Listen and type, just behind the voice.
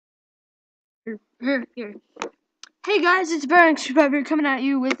Here. Hey guys, it's Baron Survivor coming at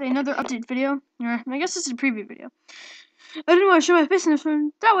you with another update video. I guess this is a preview video. I didn't want to show my face in this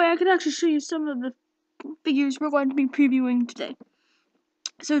one. That way I could actually show you some of the figures we're going to be previewing today.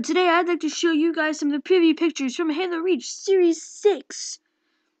 So today I'd like to show you guys some of the preview pictures from Halo Reach Series 6.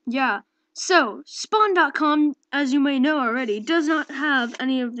 Yeah. So, Spawn.com, as you may know already, does not have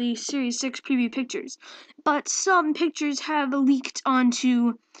any of the Series 6 preview pictures. But some pictures have leaked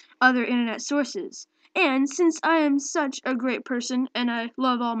onto other internet sources. And since I am such a great person, and I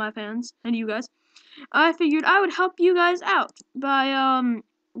love all my fans, and you guys, I figured I would help you guys out by,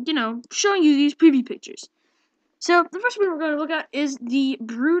 showing you these preview pictures. So, the first one we're going to look at is the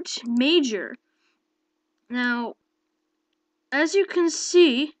Brute Major. Now, as you can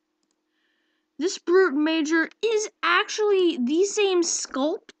see, this Brute Major is actually the same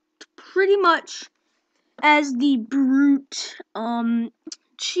sculpt, pretty much, as the Brute,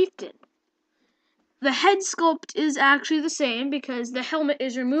 Chieftain. The head sculpt is actually the same because the helmet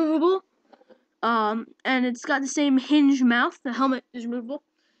is removable, and it's got the same hinge mouth. The helmet is removable,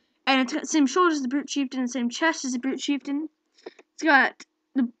 and it's got the same shoulders as the Brute Chieftain, the same chest as the Brute Chieftain. It's got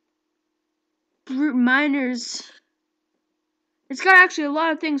the Brute Miners. It's got actually a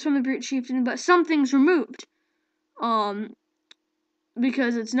lot of things from the Brute Chieftain, but some things removed.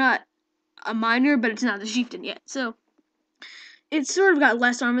 Because it's not a miner, but it's not the Chieftain yet. So, it's sort of got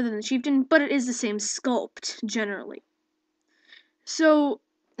less armor than the Chieftain, but it is the same sculpt, generally. So,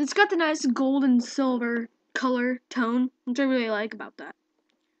 it's got the nice gold and silver color tone, which I really like about that.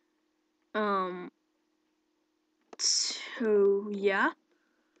 So, yeah.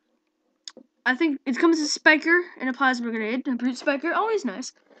 I think it comes with a spiker and a plasma grenade. A brute spiker, always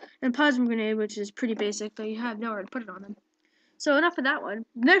nice. And a plasma grenade, which is pretty basic, but you have nowhere to put it on them. So enough of that one.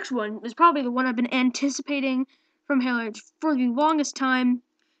 Next one is probably the one I've been anticipating from Halo Reach for the longest time.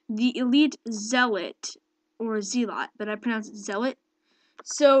 The Elite Zealot, or Zealot, but I pronounce it Zealot.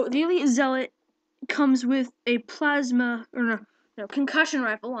 So the Elite Zealot comes with a concussion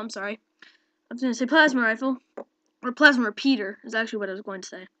rifle, I'm sorry. I was going to say plasma rifle, or plasma repeater is actually what I was going to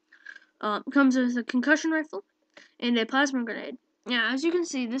say. Comes with a concussion rifle and a plasma grenade. Yeah, as you can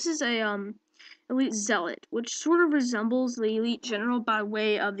see, this is a Elite Zealot, which sort of resembles the Elite General by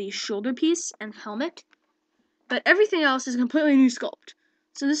way of the shoulder piece and helmet, but everything else is a completely new sculpt.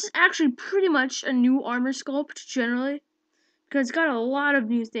 So this is actually pretty much a new armor sculpt, generally, because it's got a lot of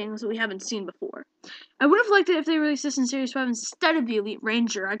new things that we haven't seen before. I would have liked it if they released this in Series 5 instead of the Elite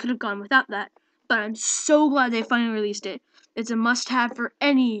Ranger. I could have gone without that, but I'm so glad they finally released it. It's a must-have for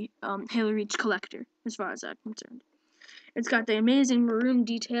any Halo Reach collector, as far as I'm concerned. It's got the amazing maroon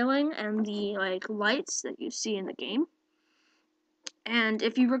detailing and the lights that you see in the game. And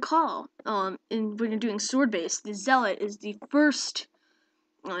if you recall, when you're doing sword base, the Zealot is the first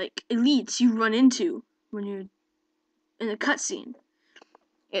elites you run into when you're in a cutscene.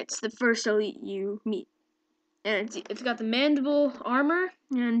 It's the first elite you meet, and it's got the mandible armor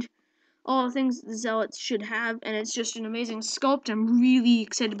and all the things the Zealots should have, and it's just an amazing sculpt. I'm really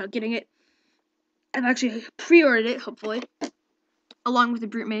excited about getting it. I've actually pre-ordered it, hopefully, along with the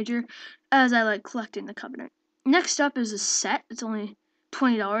Brute Major, as I like collecting the Covenant. Next up is a set. It's only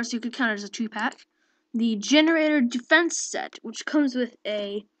 $20, so you could count it as a 2-pack. The Generator Defense Set, which comes with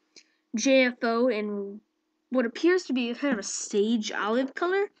a JFO in what appears to be kind of a sage olive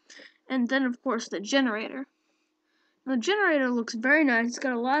color, and then, of course, the Generator. The Generator looks very nice. It's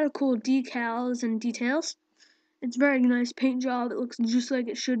got a lot of cool decals and details. It's very nice paint job. It looks just like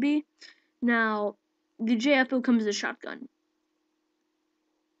it should be. Now, the JFO comes with a shotgun.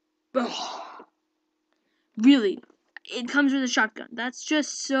 Ugh. Really, it comes with a shotgun. That's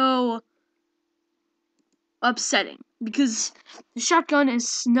just so upsetting, because the shotgun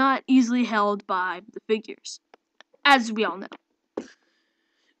is not easily held by the figures, as we all know.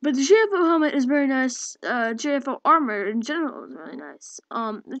 But the JFO helmet is very nice. JFO armor in general is really nice.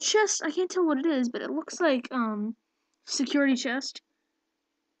 The chest, I can't tell what it is, but it looks like security chest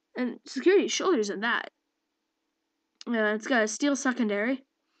and security shoulders in that. It's got a steel secondary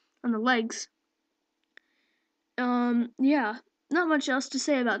on the legs. Yeah, not much else to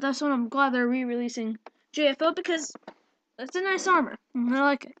say about this one. I'm glad they're re-releasing JFO because it's a nice armor. I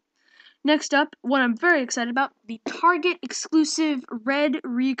like it. Next up, what I'm very excited about, the Target exclusive Red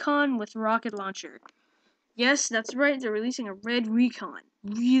Recon with rocket launcher. Yes, that's right, they're releasing a Red Recon.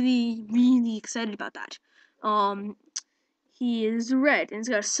 Really, really excited about that. He is red, and he's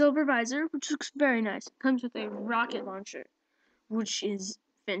got a silver visor, which looks very nice. It comes with a rocket launcher, which is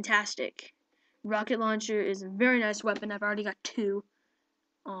fantastic. Rocket launcher is a very nice weapon. I've already got 2.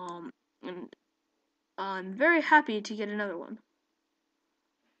 And I'm very happy to get another one.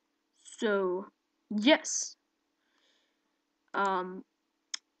 So, yes.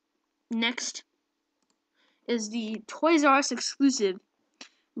 Next is the Toys R Us exclusive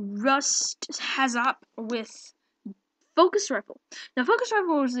Rust Hazop with Focus Rifle. Now, Focus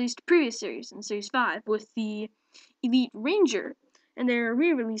Rifle was released previous series, in Series 5, with the Elite Ranger, and they're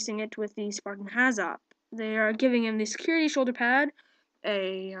re-releasing it with the Spartan Hazop. They are giving him the security shoulder pad,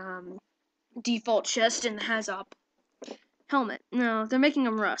 a default chest, and the Hazop helmet. No, they're making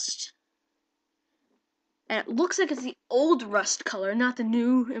him Rust. And it looks like it's the old Rust color, not the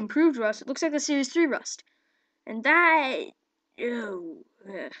new, improved Rust. It looks like the Series 3 Rust. And that... Ew.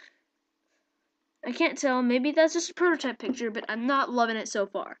 Ugh. I can't tell. Maybe that's just a prototype picture, but I'm not loving it so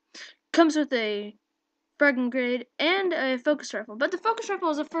far. Comes with a fragment grade and a focus rifle. But the focus rifle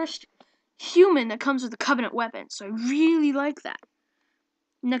is the first human that comes with a Covenant weapon, so I really like that.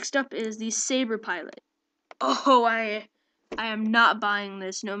 Next up is the Saber Pilot. Oh, I am not buying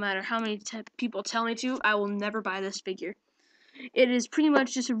this, no matter how many people tell me to. I will never buy this figure. It is pretty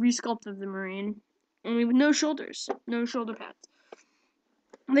much just a resculpt of the Marine, only with no shoulders, no shoulder pads.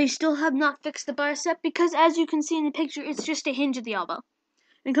 They still have not fixed the bicep because, as you can see in the picture, it's just a hinge at the elbow.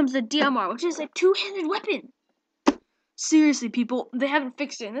 And it comes the DMR, which is a two-handed weapon. Seriously, people, they haven't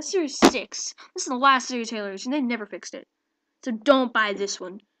fixed it. In this Series 6, this is the last Series Tailors, and they never fixed it. So don't buy this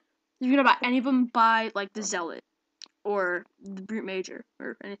one. If you're gonna buy any of them, buy, like, the Zealot, or the Brute Major,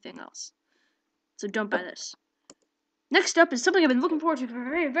 or anything else. So don't buy this. Next up is something I've been looking forward to for a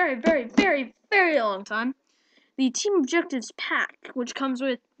very, very, very, very, very long time. The Team Objectives pack, which comes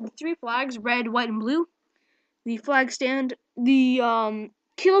with 3 flags, red, white, and blue. The flag stand, the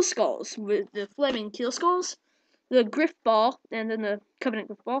kill skulls, with the flaming kill skulls, the Griff Ball, and then the Covenant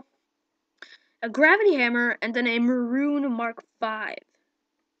Griff Ball, a Gravity Hammer, and then a Maroon Mark V.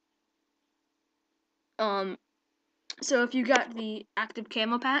 So if you got the active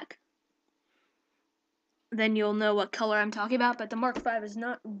camo pack, then you'll know what color I'm talking about, but the Mark V is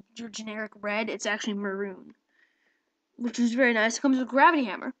not your generic red, it's actually maroon, which is very nice. It comes with Gravity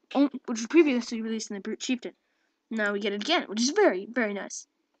Hammer, which was previously released in the Brute Chieftain. Now we get it again, which is very, very nice.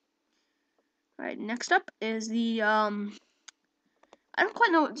 Alright, next up is the, I don't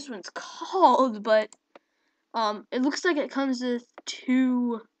quite know what this one's called, but, it looks like it comes with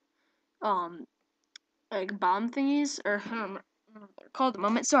 2, like, bomb thingies, or, I don't know what they're called at the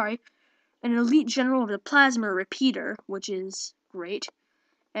moment, sorry. An Elite General with a Plasma Repeater, which is great.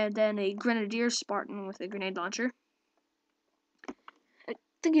 And then a Grenadier Spartan with a grenade launcher. I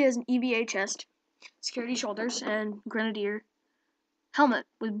think he has an EVA chest, security shoulders, and Grenadier helmet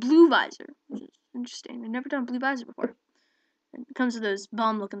with blue visor, which is interesting. I've never done a blue visor before. And it comes with those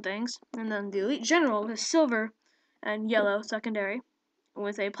bomb-looking things. And then the Elite General with silver and yellow secondary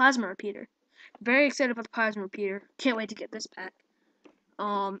with a Plasma Repeater. Very excited about the Plasma Repeater. Can't wait to get this pack.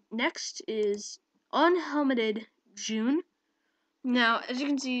 Next is Unhelmeted June. Now, as you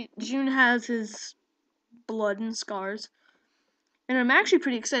can see, June has his blood and scars. And I'm actually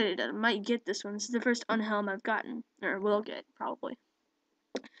pretty excited that I might get this one. This is the first unhelm I've gotten, or will get, probably.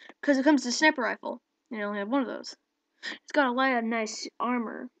 Because it comes with a sniper rifle. You only have one of those. It's got a lot of nice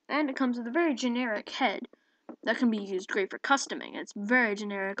armor, and it comes with a very generic head that can be used great for customing. It's very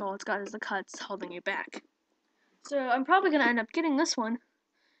generic, all it's got is the cuts holding it back. So I'm probably going to end up getting this one.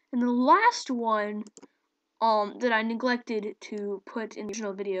 And the last one that I neglected to put in the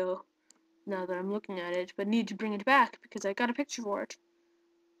original video, now that I'm looking at it, but need to bring it back because I got a picture for it.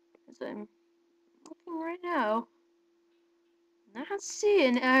 As I'm looking right now. Not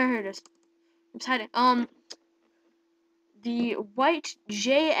seeing. Here it is. It's hiding. The white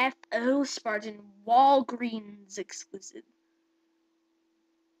JFO Spartan Walgreens exclusive.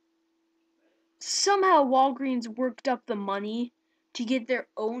 Somehow Walgreens worked up the money to get their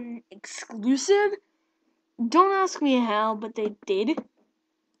own exclusive. Don't ask me how, but they did.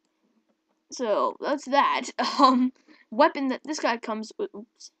 So that's that. Weapon that this guy comes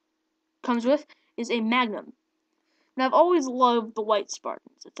with is a Magnum. Now I've always loved the white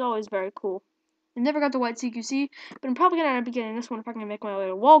Spartans. It's always very cool. I never got the white CQC, but I'm probably gonna end up getting this one if I can make my way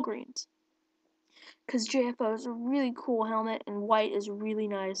to Walgreens. Because JFO is a really cool helmet, and white is really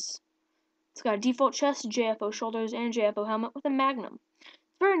nice. It's got a default chest, JFO shoulders, and JFO helmet with a Magnum.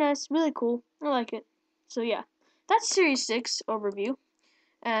 It's very nice, really cool. I like it. So yeah, that's Series 6 overview.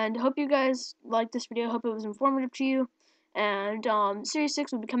 And hope you guys liked this video. Hope it was informative to you. And Series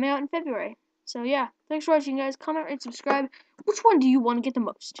 6 will be coming out in February. So yeah, thanks for watching, guys. Comment, rate, subscribe. Which one do you want to get the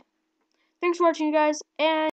most? Thanks for watching, guys, and